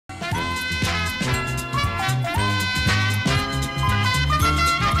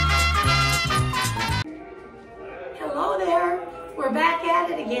at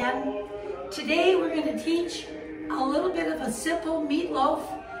it again. Today we're going to teach a little bit of a simple meatloaf.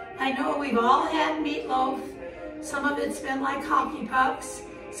 I know we've all had meatloaf. Some of it's been like hockey pucks.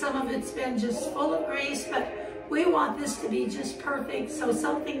 Some of it's been just full of grease, but we want this to be just perfect. So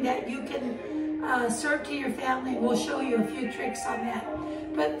something that you can serve to your family. We'll show you a few tricks on that.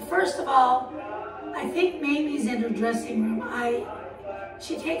 But first of all, I think Mamie's in her dressing room.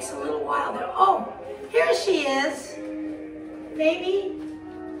 She takes a little while there. Oh, here she is. Mamie,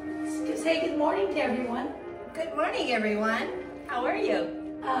 say good morning to everyone. Good morning, everyone. How are you?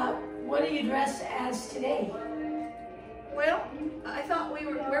 What are you dressed as today? Well, I thought where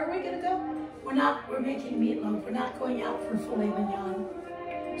were we going to go? We're making meatloaf. We're not going out for filet mignon.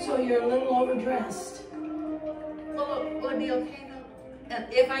 So you're a little overdressed. Well, will it be okay though?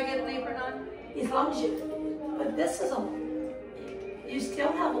 If I get an apron on? As long as but this is you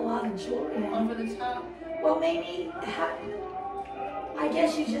still have a lot of jewelry on. Over the top? Well, maybe, I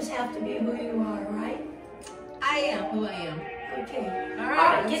guess you just have to be who you are, right? I am who I am. Okay. All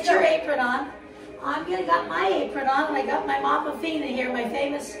right, Get your apron on. I'm gonna got my apron on, and I got my Mapafina here, my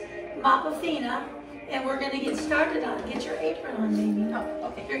famous Mapafina, and we're gonna get started on it. Get your apron on, Mamie. Oh,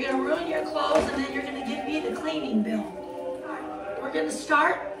 okay. You're gonna ruin your clothes, and then you're gonna give me the cleaning bill. All right. We're gonna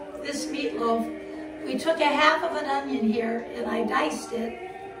start this meatloaf. We took a half of an onion here, and I diced it,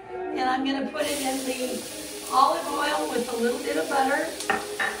 and I'm gonna put it in the olive oil with a little bit of butter,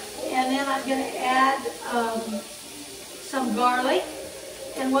 and then I'm gonna add some garlic.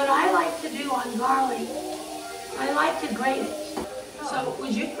 And what I like to do on garlic, I like to grate it. So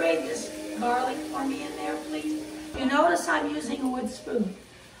would you grate this garlic for me in there, please? You notice I'm using a wood spoon.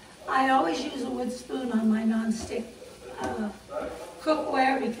 I always use a wood spoon on my nonstick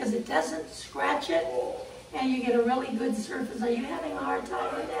cookware because it doesn't scratch it and you get a really good surface. Are you having a hard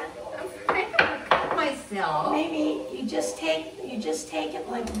time with that? I'm trying to cut myself. Maybe you just take it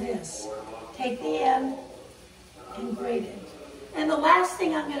like this. Take the end and grate it. And the last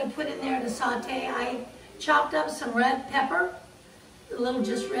thing I'm going to put in there to saute, I chopped up some red pepper,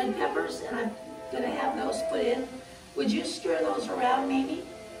 just red peppers, and I'm going to have those put in. Would you stir those around, Mamie?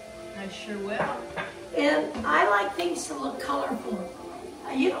 I sure will. And I like things to look colorful.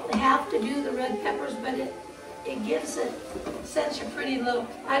 You don't have to do the red peppers, but it gives it such a pretty look.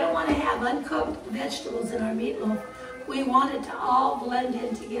 I don't want to have uncooked vegetables in our meatloaf. We want it to all blend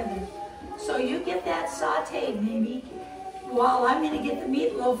in together. So you get that sauteed, Mamie, while I'm going to get the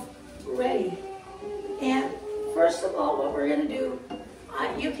meatloaf ready. And first of all, what we're going to do,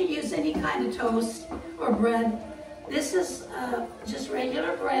 you can use any kind of toast or bread. This is just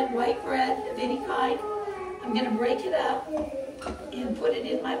regular bread, white bread of any kind. I'm going to break it up and put it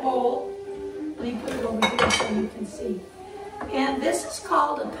in my bowl. Let me put it over here so you can see. And this is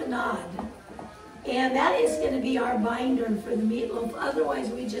called a panade. And that is going to be our binder for the meatloaf. Otherwise,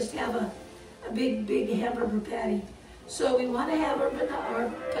 we just have a big hamburger patty. So we want to have our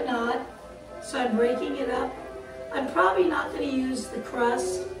panade. So I'm breaking it up. I'm probably not going to use the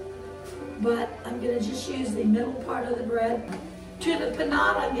crust, but I'm going to just use the middle part of the bread. To the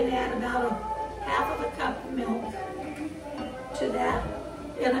panade, I'm going to add about half of a cup of milk to that.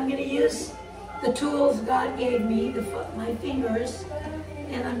 And I'm going to use the tools God gave me, my fingers,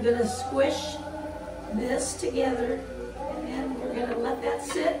 and I'm going to squish this together, and then we're going to let that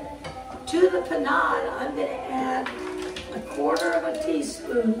sit. To the panade, I'm going to add 1/4 of a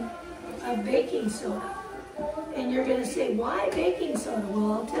teaspoon of baking soda. And you're going to say, why baking soda?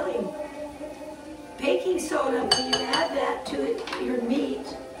 Well, I'll tell you. Baking soda, when you add that to your meat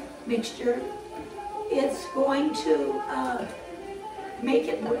mixture, it's going to make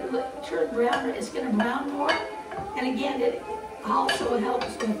it turn brown. It's going to brown more. And again, it also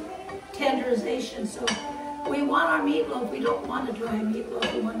helps with tenderization. So we want our meatloaf. We don't want a dry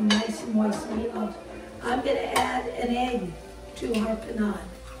meatloaf. We want a nice and moist meatloaf. I'm going to add an egg to our panade.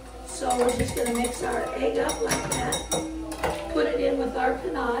 So we're just going to mix our egg up like that. Put it in with our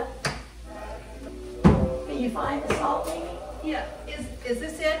panade. Can you find the salt, Amy? Yeah. Is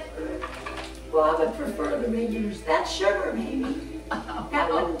this it? Well, I would prefer the regulars. That's sugar, maybe.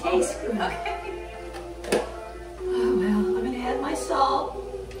 That wouldn't taste good. Okay. Oh, well, I'm going to add my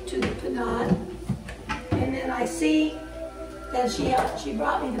salt to the panade. And then I see that she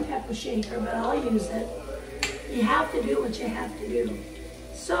brought me the pepper shaker, but I'll use it. You have to do what you have to do.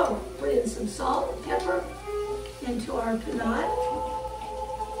 So, put in some salt and pepper into our panade.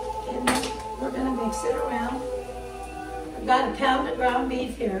 And then we're going to mix it around. I've got a pound of ground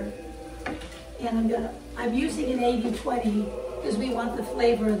beef here. And I'm using an 80-20 because we want the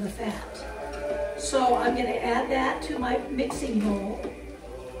flavor of the fat. So I'm going to add that to my mixing bowl.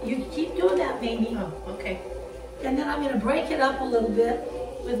 You keep doing that, Mamie. Oh, okay. And then I'm gonna break it up a little bit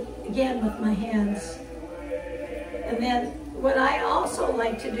with my hands. And then what I also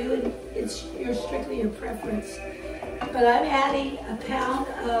like to do, and it's strictly your preference, but I'm adding a pound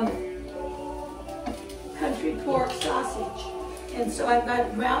of country pork sausage. And so I've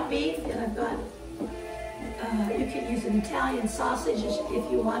got ground beef, and I've got, you can use an Italian sausage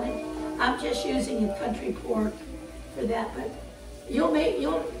if you wanted. I'm just using a country pork for that, but you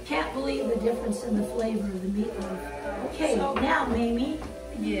can't believe the difference in the flavor of the meatloaf. Okay, so now, Mamie,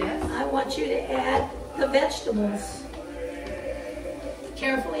 yes, I want you to add the vegetables.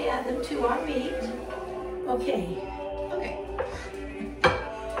 Carefully add them to our meat. Okay.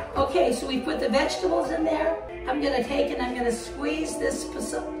 Okay, so we put the vegetables in there. I'm gonna take and I'm gonna squeeze this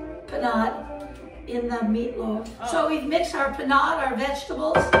panade in the meatloaf. So we've mixed our panade, our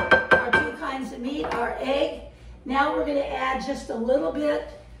vegetables, our 2 kinds of meat, our egg. Now we're gonna add just a little bit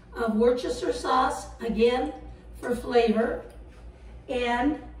of Worcester sauce, again, for flavor,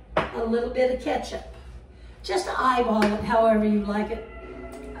 and a little bit of ketchup. Just eyeball it however you like it.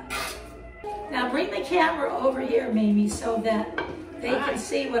 Now bring the camera over here, Mamie, so that they can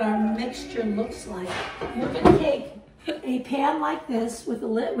see what our mixture looks like. We're gonna take a pan like this with a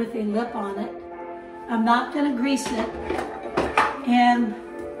lip on it. I'm not gonna grease it. And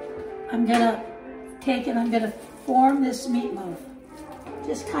I'm gonna take and I'm gonna form this meatloaf.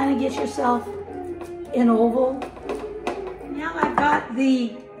 Just kind of get yourself an oval. Now I've got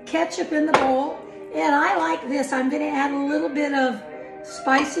the ketchup in the bowl, and I like this. I'm gonna add a little bit of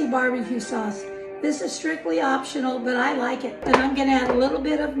spicy barbecue sauce. This is strictly optional, but I like it. And I'm gonna add a little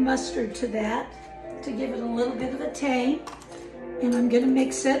bit of mustard to that to give it a little bit of a tang. And I'm gonna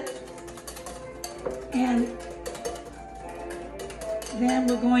mix it. And then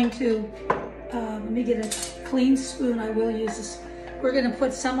we're going to, let me get a clean spoon. I will use this. We're gonna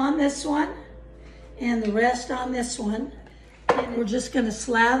put some on this one and the rest on this one. And we're just gonna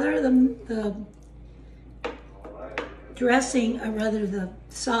slather the dressing, or rather the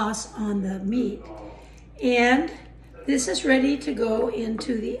sauce, on the meat. And this is ready to go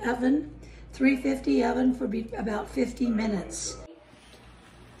into the oven, 350 oven, for about 50 minutes.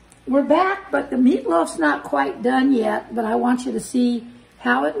 We're back, but the meatloaf's not quite done yet, but I want you to see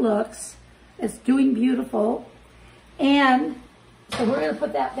how it looks. It's doing beautiful. And so we're gonna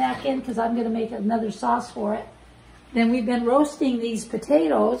put that back in because I'm gonna make another sauce for it. Then we've been roasting these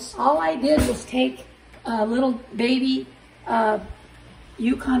potatoes. All I did was take little baby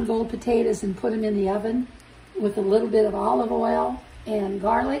Yukon Gold potatoes and put them in the oven with a little bit of olive oil and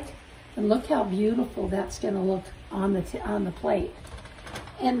garlic. And look how beautiful that's gonna look on the plate.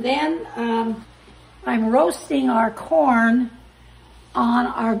 And then I'm roasting our corn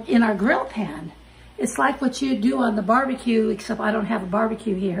in our grill pan. It's like what you do on the barbecue, except I don't have a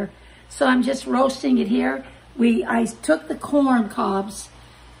barbecue here. So I'm just roasting it here. I took the corn cobs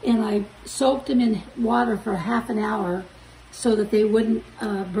and I soaked them in water for half an hour so that they wouldn't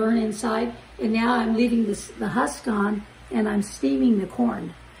burn inside. And now I'm leaving the husk on and I'm steaming the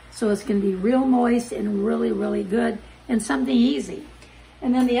corn. So it's gonna be real moist and really, really good and something easy.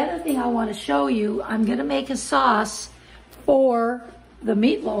 And then the other thing I wanna show you, I'm gonna make a sauce for the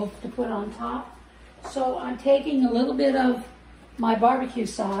meatloaf to put on top. So I'm taking a little bit of my barbecue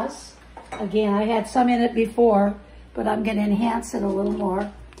sauce. Again, I had some in it before, but I'm gonna enhance it a little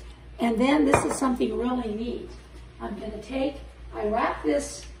more. And then this is something really neat. I'm gonna I wrap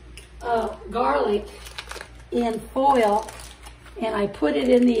this garlic in foil and I put it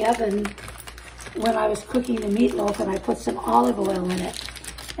in the oven when I was cooking the meatloaf, and I put some olive oil in it.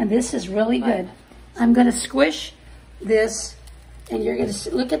 And this is really good. I'm gonna squish this, and you're gonna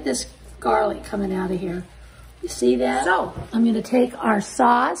look at this garlic coming out of here. You see that? So I'm gonna take our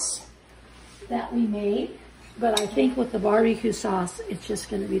sauce that we made, but I think with the barbecue sauce, it's just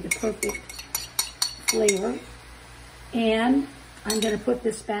gonna be the perfect flavor. And I'm gonna put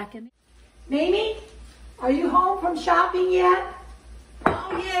this back in. Mamie, are you home from shopping yet?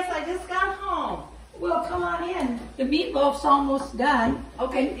 Oh yes, I just got home. Well, come on in. The meatloaf's almost done.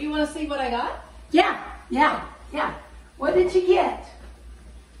 Okay, you want to see what I got? Yeah. What did you get?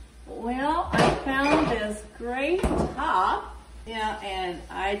 Well, I found this great top. Yeah, and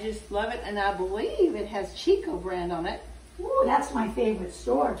I just love it, and I believe it has Chico brand on it. Ooh, that's my favorite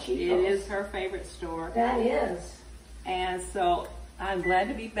store, Chico. It is her favorite store. That is. And so I'm glad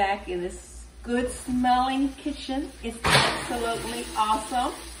to be back in this good smelling kitchen. It's absolutely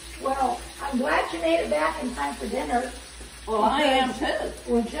awesome. Well, I'm glad you made it back in time for dinner. Well, I am too.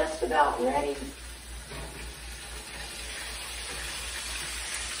 We're just about ready.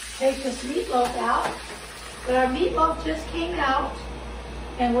 Take this meatloaf out. But our meatloaf just came out.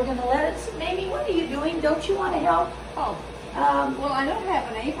 And we're gonna let it, Mamie, what are you doing? Don't you want to help? Oh, well, I don't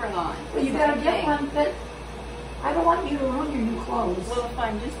have an apron on. Well, you better get one, but I don't want you to ruin your new clothes. Well, if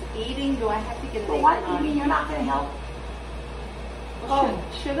I'm just eating, do I have to get an Well, apron what, you on? mean you're not gonna help? Well,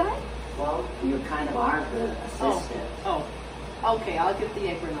 should I? Well, you kind of are the assistant. Oh, okay, I'll get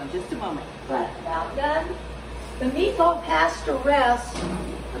the apron on, just a moment. But about done. The meatloaf has to rest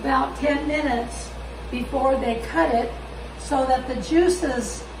about 10 minutes before they cut it so that the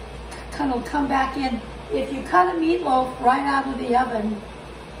juices kind of come back in. If you cut a meatloaf right out of the oven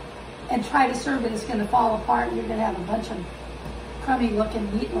and try to serve it, it's going to fall apart and you're going to have a bunch of crummy looking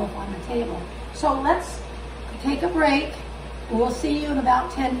meatloaf on the table. So let's take a break. We'll see you in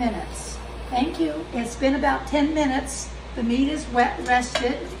about 10 minutes. Thank you. It's been about 10 minutes. The meat is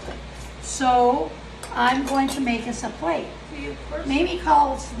rested. So I'm going to make us a plate. Mamie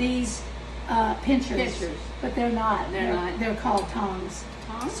calls these pinchers, but they're not. They're called tongs.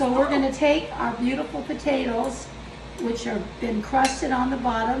 So we're going to take our beautiful potatoes, which have been crusted on the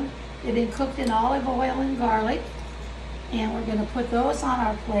bottom. They've been cooked in olive oil and garlic. And we're going to put those on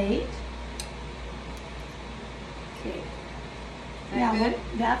our plate. Okay. Now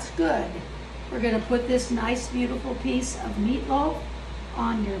that's good. We're going to put this nice, beautiful piece of meatloaf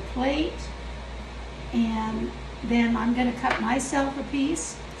on your plate. And then I'm going to cut myself a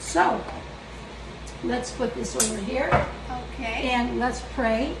piece. So let's put this over here. Okay. And let's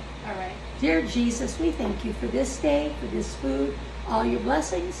pray. All right. Dear Jesus, we thank you for this day, for this food, all your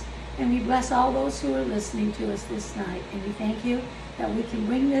blessings, and we bless all those who are listening to us this night. And we thank you that we can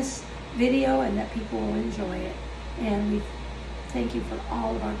bring this video and that people will enjoy it. And we thank you for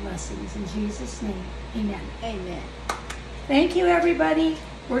all of our blessings. In Jesus' name, amen. Amen. Thank you, everybody.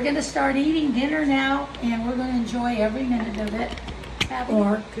 We're going to start eating dinner now, and we're going to enjoy every minute of it.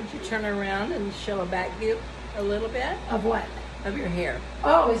 Or could you turn around and show a back view a little bit Of what? of your hair?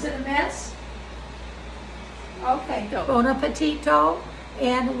 Oh, is it a mess? Okay. Bon appetito,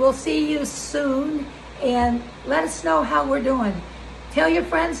 and we'll see you soon. And let us know how we're doing. Tell your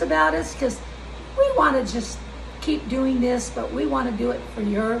friends about us, because we want to just keep doing this, but we want to do it for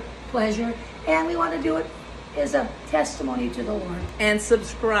your pleasure, and we want to do it as a testimony to the Lord. And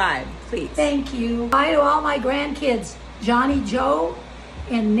subscribe, please. Thank you. Bye to all my grandkids, Johnny, Joe,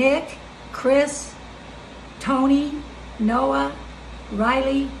 and Nick, Chris, Tony, Noah,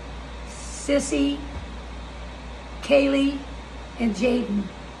 Riley, Sissy, Kaylee, and Jaden.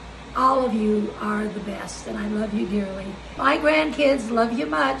 All of you are the best, and I love you dearly. My grandkids love you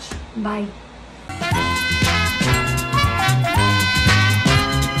much. Bye.